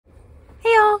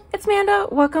it's Manda.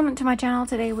 Welcome to my channel.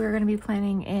 Today we're going to be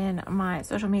planning in my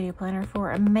social media planner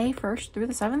for May 1st through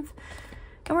the 7th.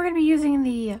 And we're going to be using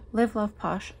the Live Love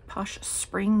Posh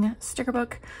Spring sticker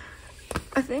book.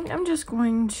 I think I'm just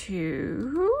going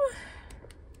to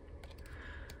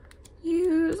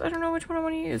use, I don't know which one I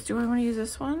want to use. Do I want to use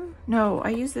this one? No, I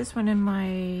use this one in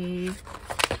my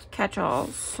catch-all.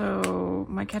 So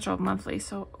my catch-all monthly.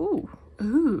 So, ooh.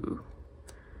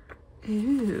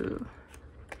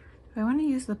 Do I want to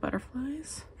use the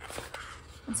butterflies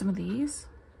on some of these?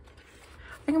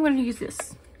 I think I'm going to use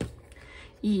this.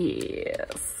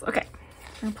 Yes. Okay.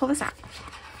 I'm going to pull this out.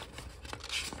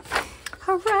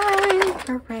 Hooray!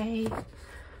 Hooray!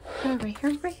 Hooray,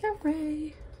 hooray,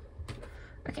 hooray.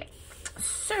 Okay.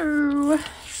 So,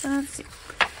 let's see.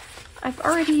 I've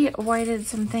already whited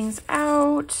some things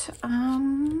out.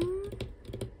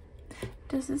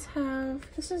 Does this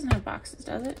doesn't have boxes,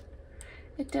 does it?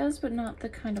 It does, but not the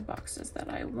kind of boxes that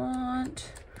I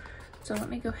want. So let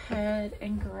me go ahead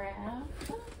and grab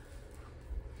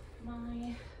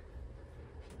my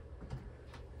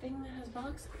thing that has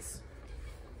boxes.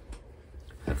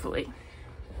 Hopefully.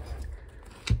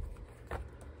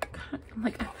 God, I'm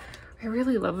like, I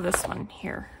really love this one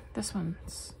here. This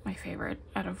one's my favorite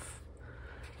out of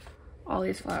all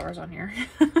these flowers on here.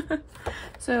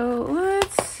 So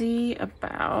let's see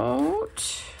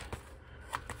about...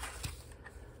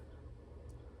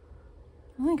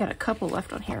 I only got a couple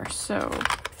left on here, so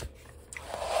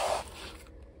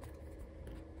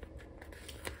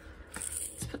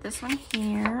let's put this one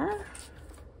here.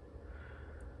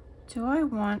 Do I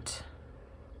want,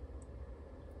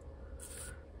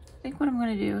 I think what I'm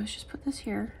going to do is just put this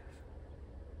here.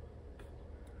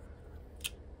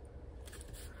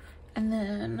 And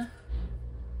then,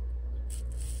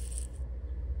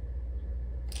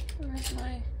 where's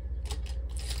my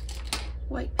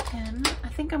white pen? I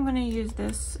think I'm going to use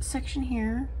this section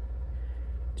here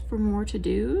for more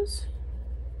to-dos.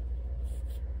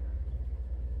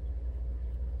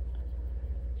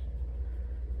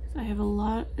 I have a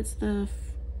lot,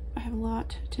 I have a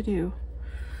lot to do.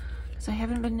 Because I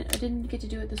didn't get to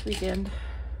do it this weekend.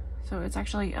 So it's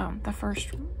actually the first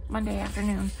Monday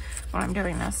afternoon when I'm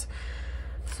doing this.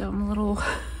 So I'm a little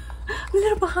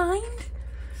behind.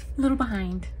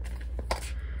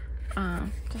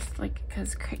 Just like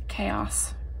because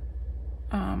chaos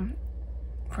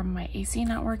from my AC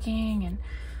not working and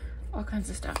all kinds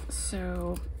of stuff.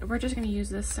 So we're just going to use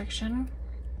this section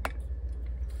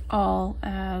all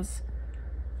as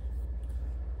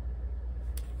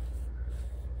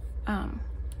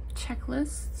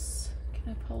checklists. Can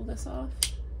I pull this off?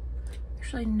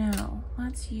 Actually, no.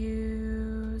 Let's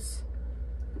use...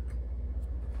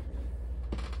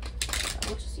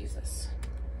 we'll just use this.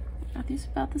 Are these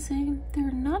about the same?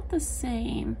 They're not the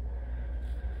same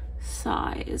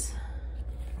size.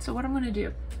 So what I'm going to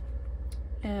do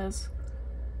is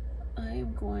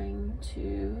I'm going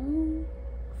to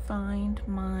find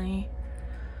my...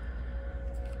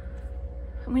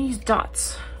 I'm going to use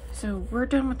dots. So we're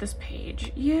done with this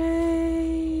page.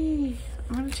 Yay!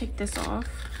 I'm going to take this off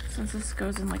since this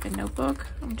goes in like a notebook.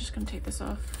 I'm just going to take this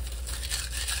off.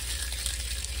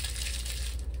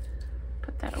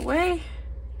 Put that away.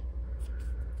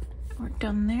 We're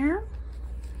done there.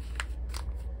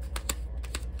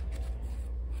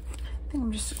 I think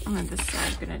I'm on this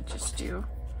side gonna just do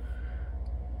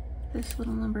this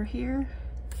little number here.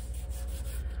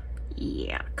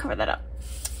 Yeah, cover that up.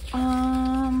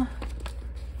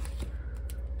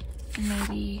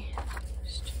 Maybe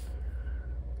just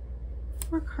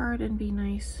work hard and be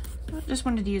nice. I just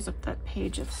wanted to use up that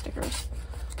page of stickers.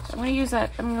 So I'm gonna use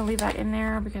that, I'm gonna leave that in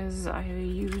there because I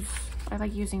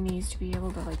like using these to be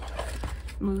able to like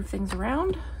move things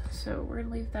around. So we're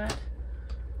gonna leave that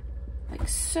like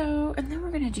so. And then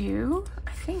we're gonna do,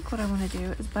 I think what I wanna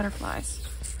do is butterflies.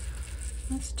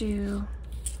 Let's do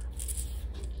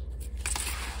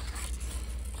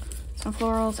some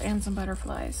florals and some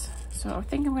butterflies. So I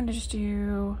think I'm gonna just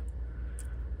do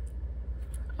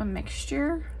a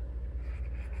mixture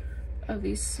of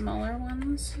these smaller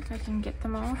ones, if I can get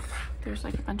them off. There's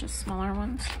like a bunch of smaller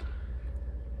ones.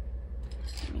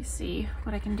 Let me see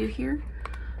what I can do here.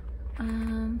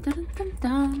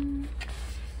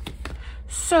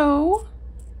 So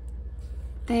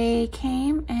they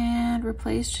came and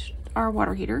replaced our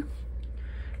water heater.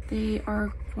 They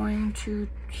are going to,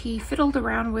 he fiddled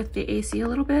around with the AC a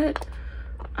little bit.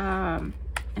 And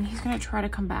he's gonna try to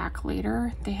come back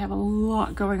later. They have a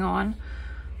lot going on.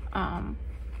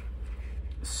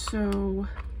 So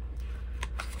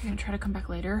I'm gonna try to come back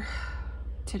later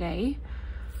today.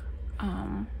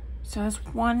 So that's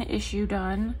one issue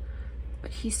done.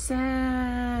 But he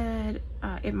said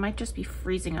it might just be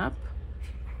freezing up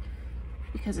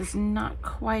because it's not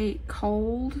quite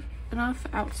cold enough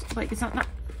out. Like it's not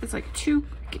it's like too,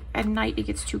 at night it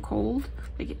gets too cold,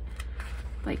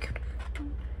 like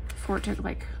for it to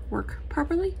like work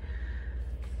properly,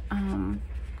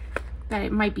 that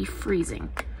it might be freezing.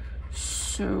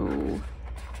 So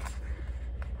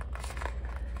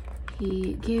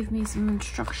he gave me some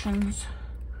instructions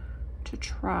to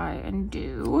try and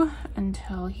do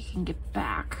until he can get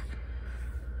back.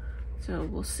 So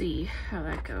we'll see how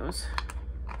that goes.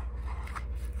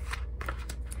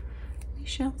 We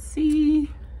shall see.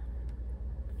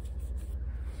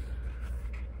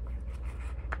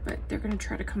 But they're gonna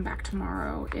try to come back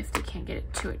tomorrow if they can't get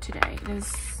it to it today. It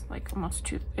is like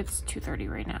almost it's 2:30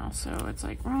 right now, so it's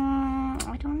like,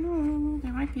 I don't know.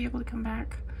 They might be able to come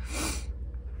back.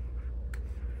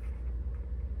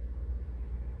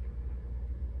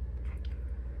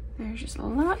 There's just a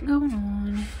lot going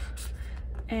on.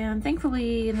 And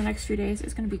thankfully in the next few days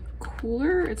it's gonna be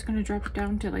cooler. It's gonna drop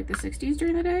down to like the 60s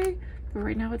during the day, but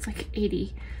right now it's like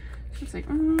 80. So it's like,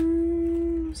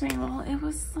 I'm saying, well, it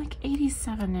was like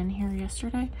 87 in here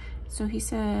yesterday. So he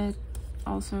said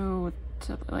also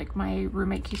to, like, my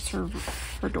roommate keeps her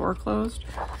door closed.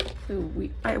 So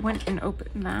I went and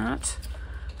opened that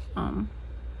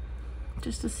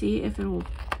just to see if it will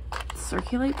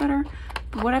circulate better.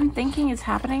 But what I'm thinking is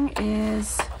happening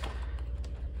is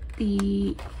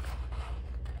the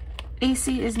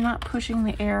AC is not pushing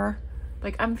the air.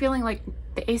 Like, I'm feeling like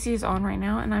the AC is on right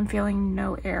now and I'm feeling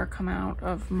no air come out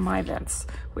of my vents,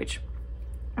 which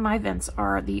my vents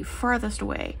are the furthest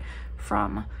away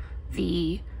from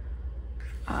the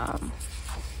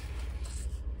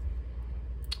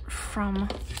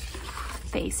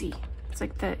AC. It's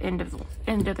like the end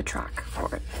of the track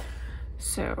for it.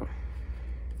 So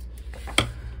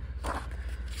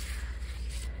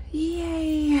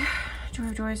yay, joy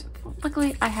of joys.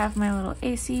 Luckily I have my little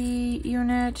AC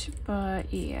unit,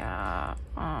 but yeah,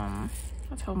 I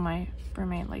told my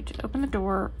roommate, like, just open the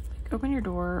door, like, open your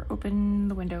door, open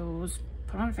the windows,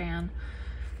 put on a fan,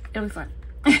 it'll be fun.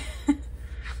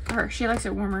 For her, she likes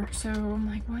it warmer, so I'm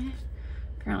like, what?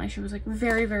 Apparently she was like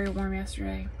very, very warm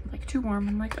yesterday, like too warm.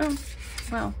 I'm like, oh,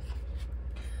 well,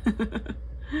 look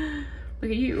at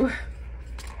you.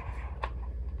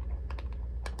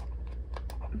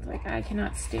 Like, I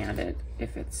cannot stand it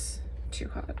if it's too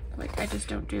hot. Like, I just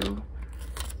don't do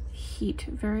heat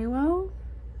very well.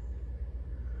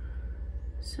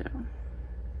 So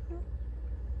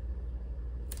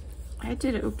I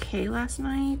did okay last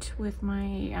night with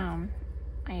my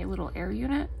my little air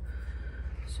unit.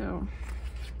 So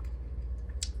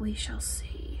we shall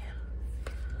see.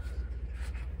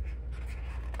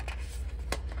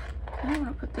 I want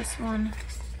to put this one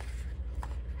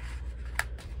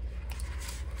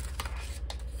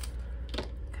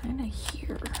kind of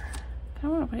here. I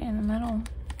don't want to put it in the middle,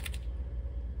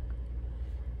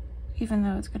 even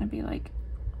though it's going to be like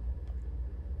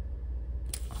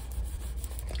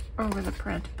over the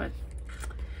print, but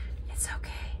it's okay.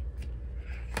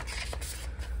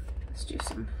 Let's do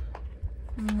some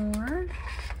more.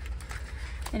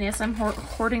 And yes, I'm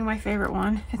hoarding my favorite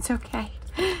one. It's okay.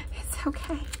 It's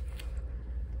okay.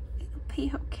 It'll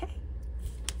be okay.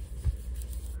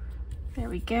 There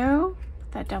we go.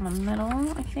 Put that down the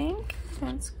middle, I think.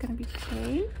 That's gonna be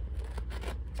okay.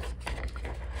 There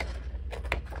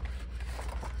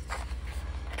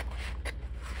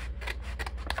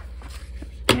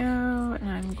we go. And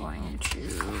I'm going to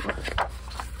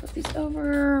put these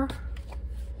over.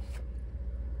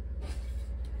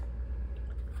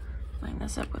 Line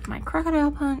this up with my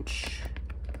crocodile punch.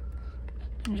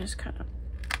 And just kind of,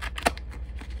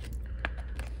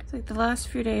 it's like the last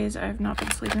few days I've not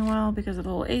been sleeping well because of the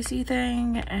whole AC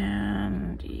thing,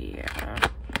 and yeah,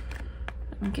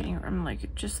 I'm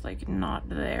like just like not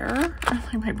there.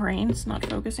 Like my brain's not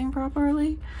focusing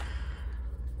properly.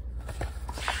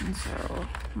 And so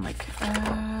I'm like,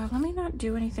 let me not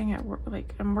do anything at work.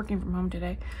 Like, I'm working from home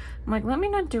today. I'm like, let me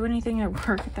not do anything at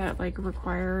work that like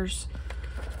requires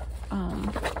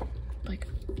like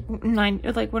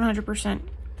 100%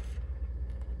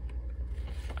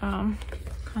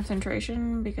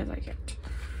 concentration, because I can't.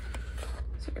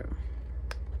 So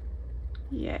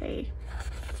yay.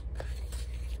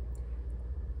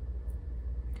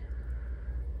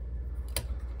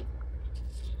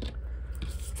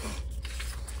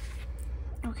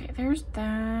 Okay, there's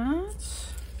that.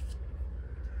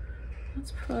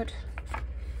 Let's put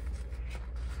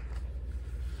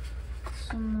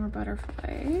some more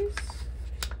butterflies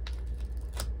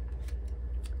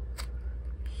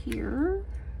here.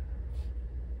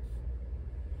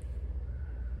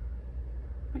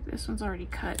 I Like this one's already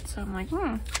cut, so I'm like,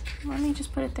 let me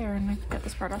just put it there and I cut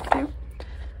this part off too.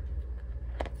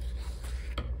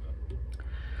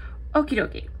 Okie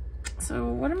dokie. So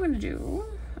what I'm gonna do,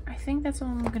 I think that's all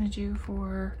I'm gonna do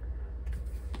for,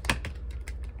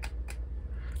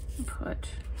 put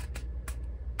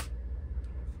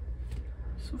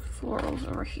some florals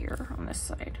over here on this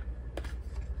side.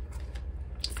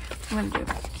 I'm gonna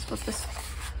do, split this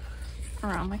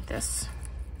around like this,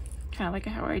 kind of like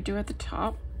how I do at the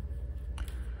top.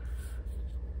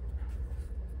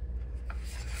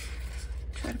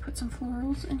 Try to put some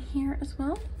florals in here as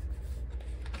well.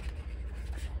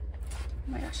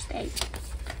 Oh my gosh, stay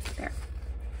there.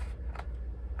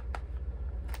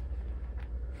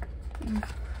 I'm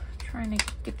trying to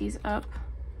get these up.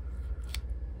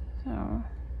 So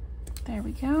there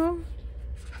we go.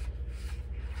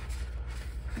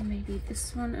 And maybe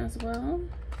this one as well.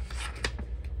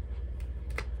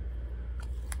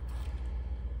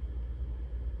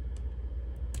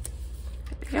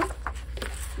 There we go.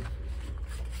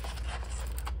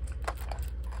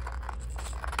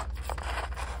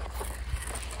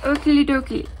 Okie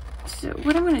dokie. So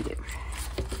what I'm gonna do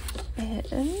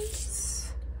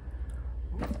is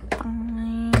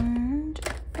find,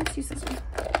 let's use this one.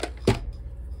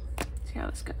 See how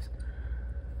this goes.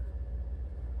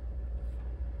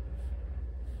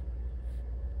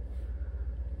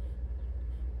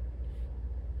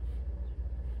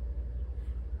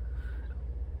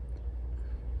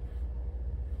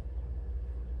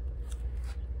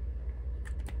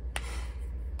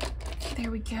 There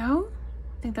we go.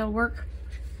 I think that'll work.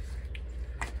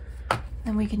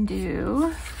 Then we can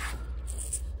do,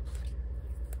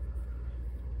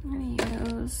 I'm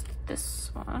gonna use this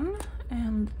one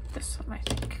and this one, I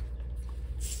think.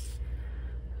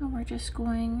 And we're just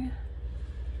going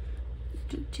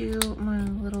to do my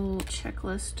little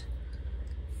checklist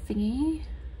thingy.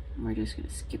 And we're just gonna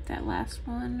skip that last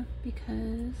one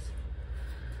because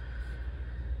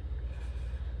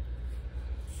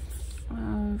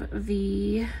of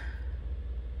the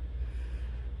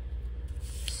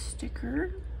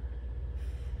sticker.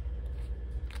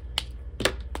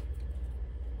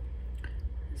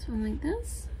 This one like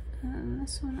this, and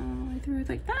this one all the way through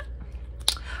like that.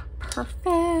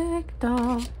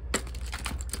 Perfecto.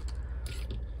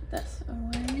 This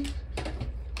away.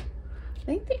 I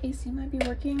think the AC might be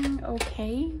working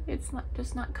okay. It's not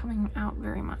just not coming out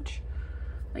very much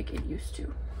like it used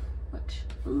to, which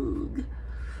oog.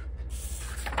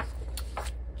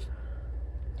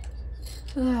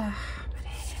 But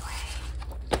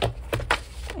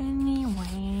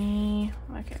anyway,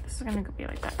 okay, this is gonna be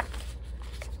like that.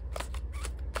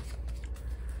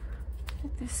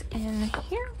 Put this in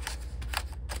here.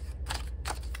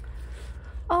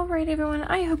 Alright everyone,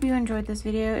 I hope you enjoyed this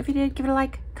video. If you did, give it a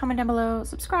like, comment down below,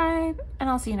 subscribe, and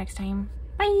I'll see you next time.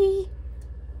 Bye!